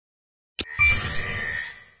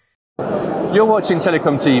You're watching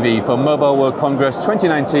TelecomTV for Mobile World Congress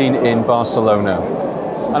 2019 in Barcelona.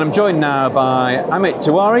 And I'm joined now by Amit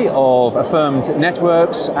Tiwari of Affirmed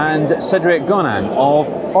Networks and Cedric Golin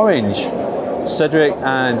of Orange. Cedric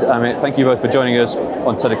and Amit, thank you both for joining us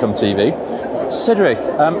on TelecomTV. Cedric,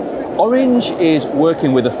 Orange is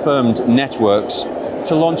working with Affirmed Networks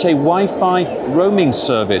to launch a Wi-Fi roaming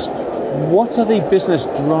service. What are the business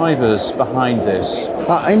drivers behind this?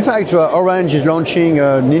 In fact, Orange is launching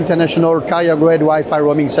an international carrier-grade Wi-Fi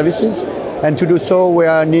roaming services. And to do so, we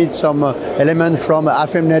need some element from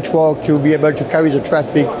Affirmed Network to be able to carry the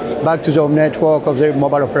traffic back to the home network of the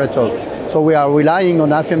mobile operators. So we are relying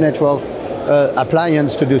on Affirmed Network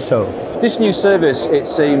appliance to do so. This new service, it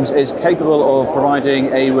seems, is capable of providing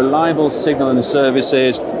a reliable signal and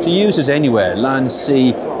services to users anywhere, land,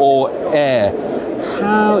 sea or air.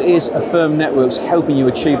 How is Affirmed Networks helping you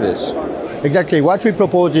achieve this? Exactly. What we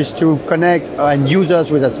propose is to connect end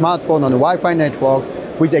users with a smartphone on a Wi-Fi network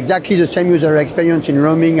with exactly the same user experience in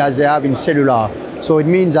roaming as they have in cellular. So it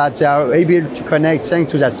means that they are able to connect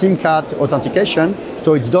thanks to their SIM card authentication.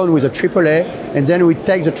 So it's done with a AAA, and then we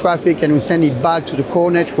take the traffic and we send it back to the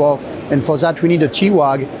core network. And for that, we need a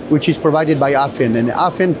Tiwari, which is provided by Affirmed. And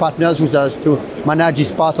Affirmed partners with us to manage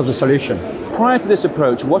this part of the solution. Prior to this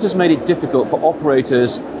approach, what has made it difficult for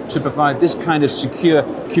operators to provide this kind of secure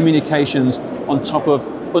communications on top of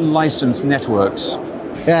unlicensed networks?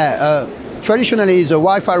 Traditionally, the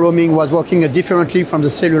Wi-Fi roaming was working differently from the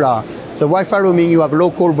cellular. The Wi-Fi roaming, you have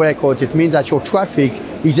local breakout. It means that your traffic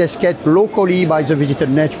is escaped locally by the visited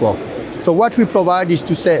network. So what we provide is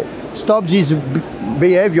to say, stop this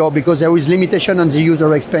behavior because there is limitation on the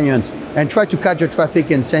user experience, and try to catch the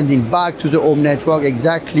traffic and send it back to the home network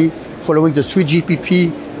exactly following the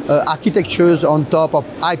 3GPP architectures on top of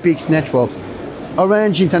IPX networks.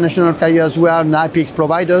 Orange international carriers, we are an IPX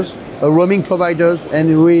providers, roaming providers,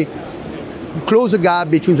 and we close the gap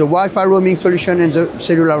between the Wi-Fi roaming solution and the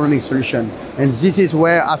cellular roaming solution. And this is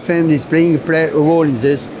where Affirmed is playing a role in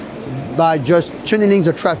this by just channeling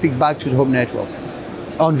the traffic back to the home network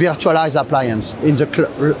on virtualized appliance in the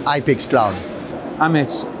IPX cloud.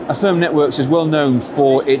 Amit, Affirmed Networks is well known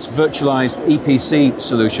for its virtualized EPC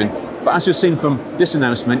solution, but as we've seen from this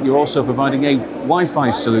announcement, you're also providing a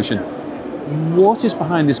Wi-Fi solution. What is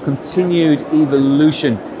behind this continued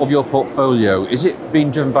evolution of your portfolio? Is it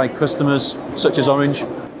being driven by customers such as Orange?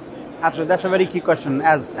 Absolutely, that's a very key question.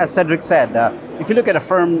 As Cedric said, if you look at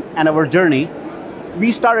Affirmed and our journey,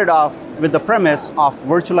 we started off with the premise of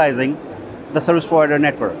virtualizing the service provider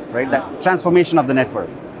network, right? That transformation of the network.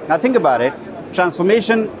 Now think about it,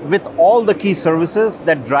 transformation with all the key services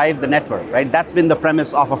that drive the network, right? That's been the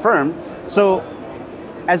premise of Affirmed. So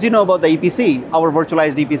as you know about the EPC, our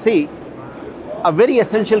virtualized EPC, a very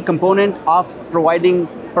essential component of providing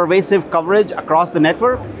pervasive coverage across the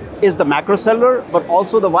network is the macro cellular, but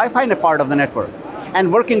also the Wi-Fi part of the network.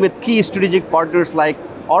 And working with key strategic partners like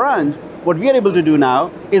Orange, what we are able to do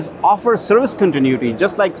now is offer service continuity,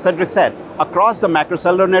 just like Cedric said, across the macro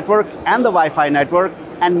cellular network and the Wi-Fi network,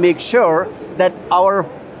 and make sure that our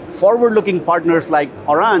forward-looking partners like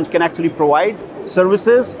Orange can actually provide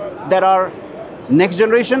services that are next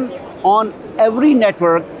generation on every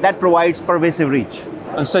network that provides pervasive reach.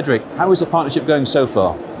 And Cedric, how is the partnership going so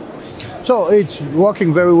far? So it's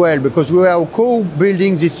working very well because we are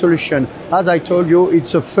co-building this solution. As I told you,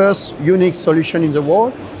 it's the first unique solution in the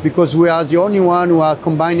world because we are the only one who are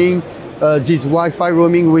combining this Wi-Fi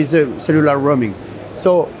roaming with cellular roaming.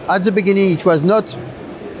 So at the beginning, it was not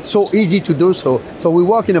so easy to do so. So we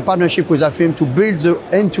work in a partnership with Affirmed to build the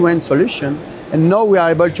end-to-end solution. And now we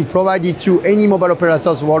are able to provide it to any mobile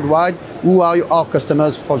operators worldwide who are our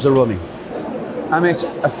customers for the roaming. Amit,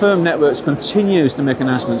 Affirmed Networks continues to make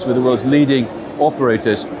announcements with the world's leading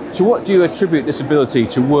operators. To what do you attribute this ability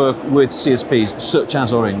to work with CSPs such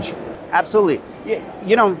as Orange? Absolutely.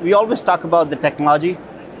 You know, we always talk about the technology,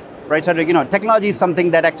 right, Cedric? You know, technology is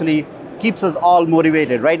something that actually keeps us all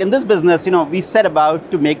motivated, right? In this business, you know, we set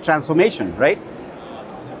about to make transformation, right?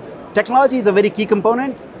 Technology is a very key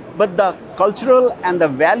component, but the cultural and the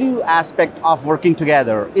value aspect of working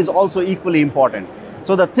together is also equally important.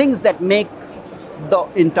 So the things that make the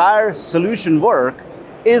entire solution work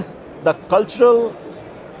is the cultural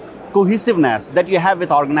cohesiveness that you have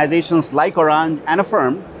with organizations like Orange and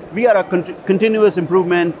Affirmed. We are a continuous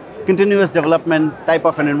improvement, continuous development type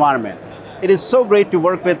of an environment. It is so great to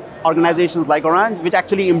work with organizations like Orange, which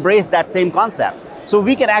actually embrace that same concept. So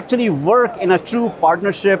we can actually work in a true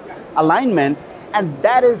partnership alignment, and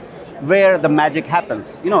that is where the magic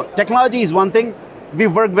happens. You know, technology is one thing.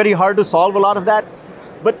 We've worked very hard to solve a lot of that.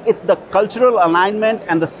 but it's the cultural alignment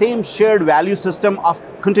and the same shared value system of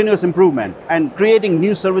continuous improvement and creating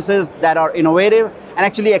new services that are innovative and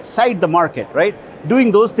actually excite the market, right?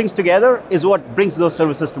 Doing those things together is what brings those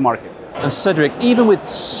services to market. And Cedric, even with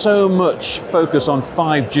so much focus on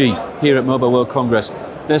 5G here at Mobile World Congress,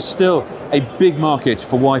 there's still a big market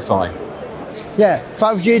for Wi-Fi. Yeah,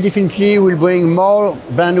 5G definitely will bring more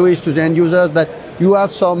bandwidth to the end users, but you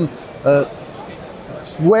have some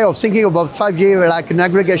way of thinking about 5G like an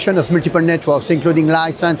aggregation of multiple networks, including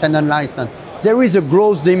licensed and unlicensed. There is a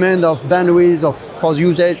growth demand of bandwidth for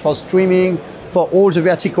usage, for streaming, for all the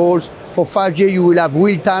verticals. For 5G, you will have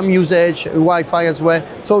real-time usage, Wi-Fi as well.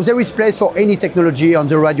 So there is place for any technology on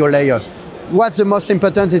the radio layer. What's the most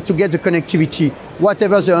important is to get the connectivity.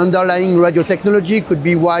 Whatever the underlying radio technology, could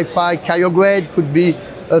be Wi-Fi, carrier grade, could be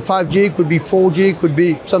 5G, could be 4G, could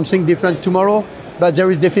be something different tomorrow. But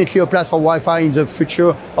there is definitely a place for Wi-Fi in the future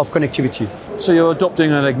of connectivity. So you're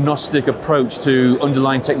adopting an agnostic approach to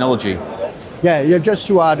underlying technology? Yeah, just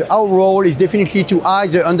to add, our role is definitely to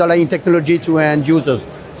add the underlying technology to end users.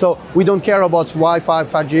 So we don't care about Wi-Fi,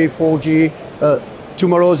 5G, 4G.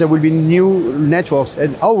 Tomorrow there will be new networks,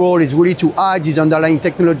 and our role is really to add this underlying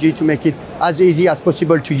technology to make it as easy as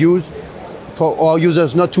possible to use for our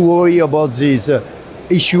users, not to worry about this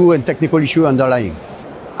issue and technical issue underlying.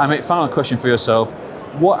 Amit, final question for yourself.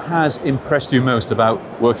 What has impressed you most about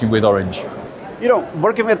working with Orange? You know,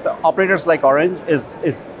 working with operators like Orange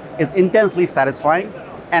is intensely satisfying,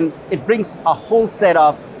 and it brings a whole set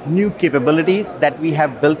of new capabilities that we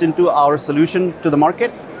have built into our solution to the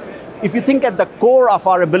market. If you think at the core of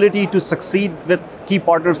our ability to succeed with key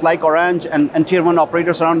partners like Orange and tier 1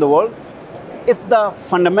 operators around the world, it's the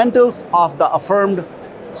fundamentals of the Affirmed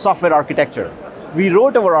software architecture. We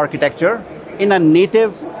wrote our architecture in a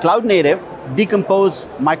native, cloud native, decomposed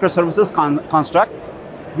microservices construct.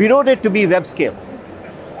 We wrote it to be web scale.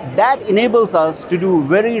 That enables us to do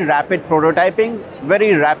very rapid prototyping,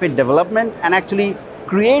 very rapid development, and actually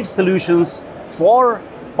create solutions for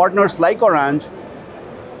partners like Orange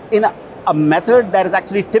in a method that is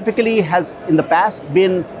actually typically has in the past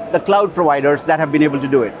been the cloud providers that have been able to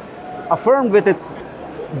do it. Affirmed with its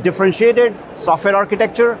differentiated software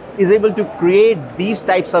architecture is able to create these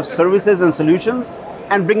types of services and solutions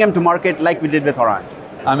and bring them to market like we did with Orange.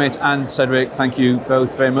 Amit and Cedric, thank you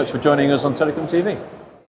both very much for joining us on TelecomTV.